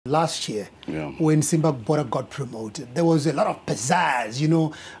Last year, when Simba Bhora got promoted, there was a lot of pizzazz, you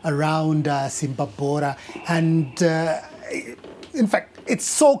know, around Simba Bhora. And in fact, it's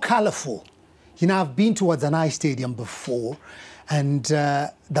so colorful. You know, I've been to Wadzanai Stadium before, and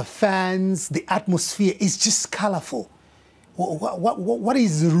the fans, the atmosphere is just colorful. What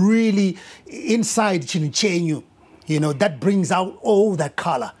is really inside Chinuchenyu, you know, that brings out all that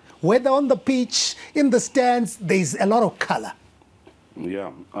color? Whether on the pitch, in the stands, there's a lot of color.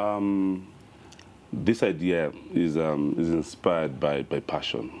 Yeah, this idea is inspired by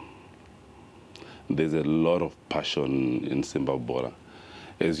passion. There's a lot of passion in Simba Bhora.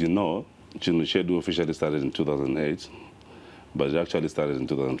 As you know, Chinuchedu officially started in 2008, but it actually started in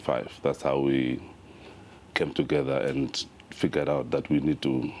 2005. That's how we came together and figured out that we need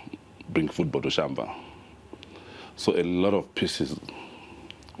to bring football to Shamba. So a lot of pieces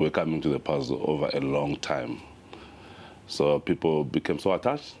were coming to the puzzle over a long time. So people became so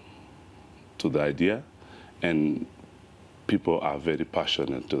attached to the idea, and people are very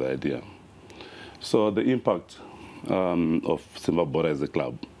passionate to the idea. So the impact of Simba Bhora as a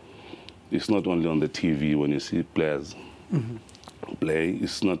club is not only on the TV when you see players play,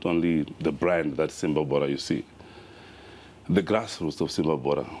 it's not only the brand that Simba Bhora you see. The grassroots of Simba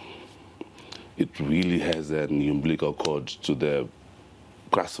Bhora, it really has an umbilical cord to the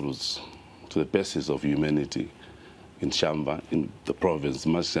grassroots, to the basis of humanity in Shamba, in the province,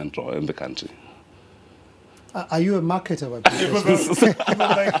 much central in the country. Are you a marketer? I'm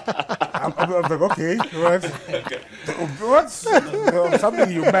like, okay, what's something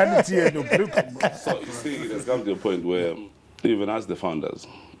humanity and So you see, it has come to a point where even as the founders,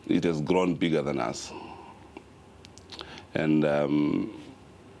 it has grown bigger than us. And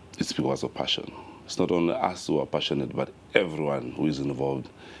it's because of passion. It's not only us who are passionate, but everyone who is involved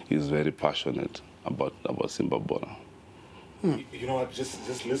is very passionate about Simba Bhora. You know what, just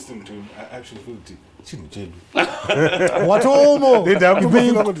listening to him, I actually feel what almost? You've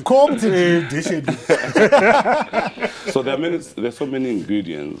been comped. So there's so many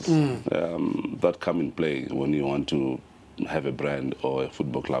ingredients that come in play when you want to have a brand or a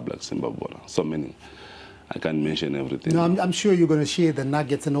football club like Simba Bhora. So many. I can't mention everything. No, I'm sure you're going to share the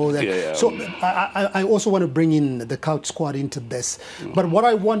nuggets and all that. Yeah. So I also want to bring in the Couch Squad into this. But what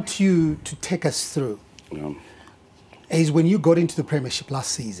I want you to take us through is when you got into the Premiership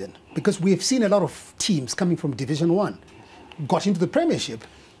last season. Because we have seen a lot of teams coming from Division 1 got into the Premiership,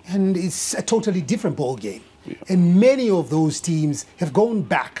 and it's a totally different ball game. And many of those teams have gone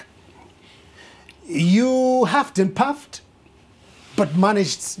back. You huffed and puffed, but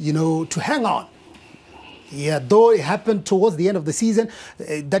managed, you know, to hang on. Yeah, though it happened towards the end of the season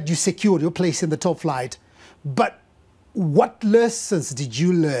that you secured your place in the top flight. But what lessons did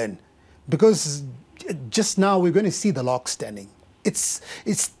you learn? Because just now we're going to see the lock standing. It's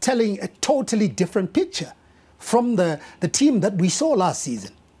telling a totally different picture from the team that we saw last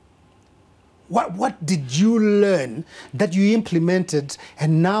season. What did you learn that you implemented,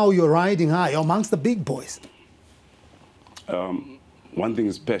 and now you're riding high amongst the big boys? One thing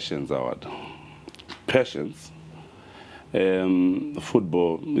is patience, Howard. Patience.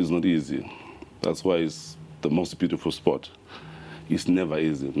 Football is not easy. That's why it's the most beautiful sport. It's never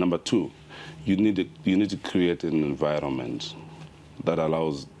easy. Number two, you need to create an environment that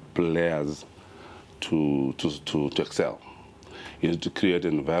allows players to excel. You need to create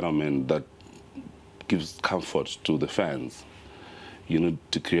an environment that gives comfort to the fans. You need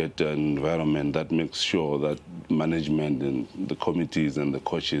to create an environment that makes sure that management and the committees and the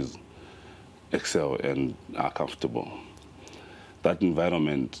coaches excel and are comfortable. That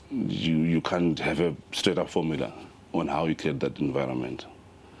environment, you can't have a straight-up formula on how you create that environment.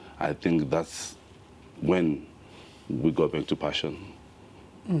 I think that's when we go back to passion.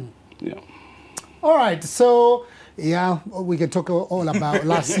 Yeah. All right, so yeah, we can talk all about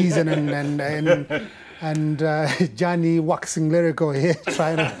last season and Johnny waxing lyrical here,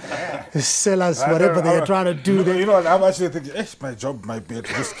 trying to sell us whatever they're trying to do. You know what, I'm actually thinking, my job might be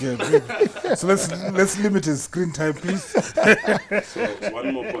at risk here. So let's limit his screen time, please. So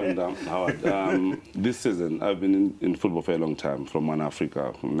one more point, Howard. This season, I've been in football for a long time, from One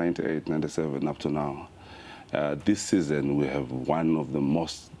Africa, from 98, 97 up to now. This season, we have one of the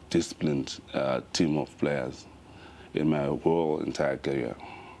most disciplined team of players in my whole entire career.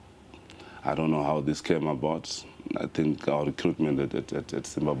 I don't know how this came about. I think our recruitment at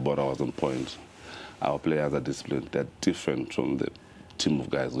Simba Bhora was on point. Our players are disciplined. They're different from the team of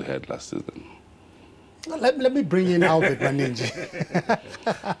guys we had last season. Let me bring in Albert Maninji.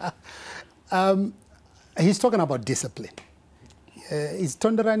 He's talking about discipline. Is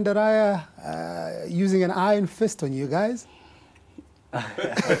Tonderandaraya using an iron fist on you guys?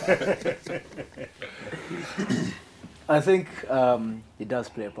 I think he does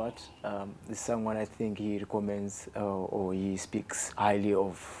play a part. He's someone I think he recommends or he speaks highly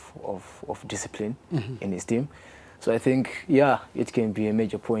of discipline in his team. So I think, yeah, it can be a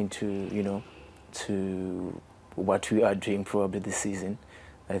major point to, you know, to what we are doing probably this season.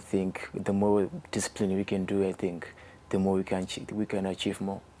 I think the more discipline we can do, I think the more we can achieve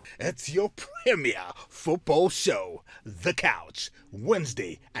more. It's your premier football show, The Couch,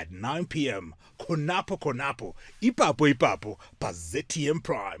 Wednesday at 9 p.m. Konapo, Ipapo, Pazetium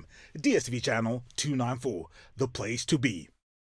Prime, DSTV channel 294, the place to be.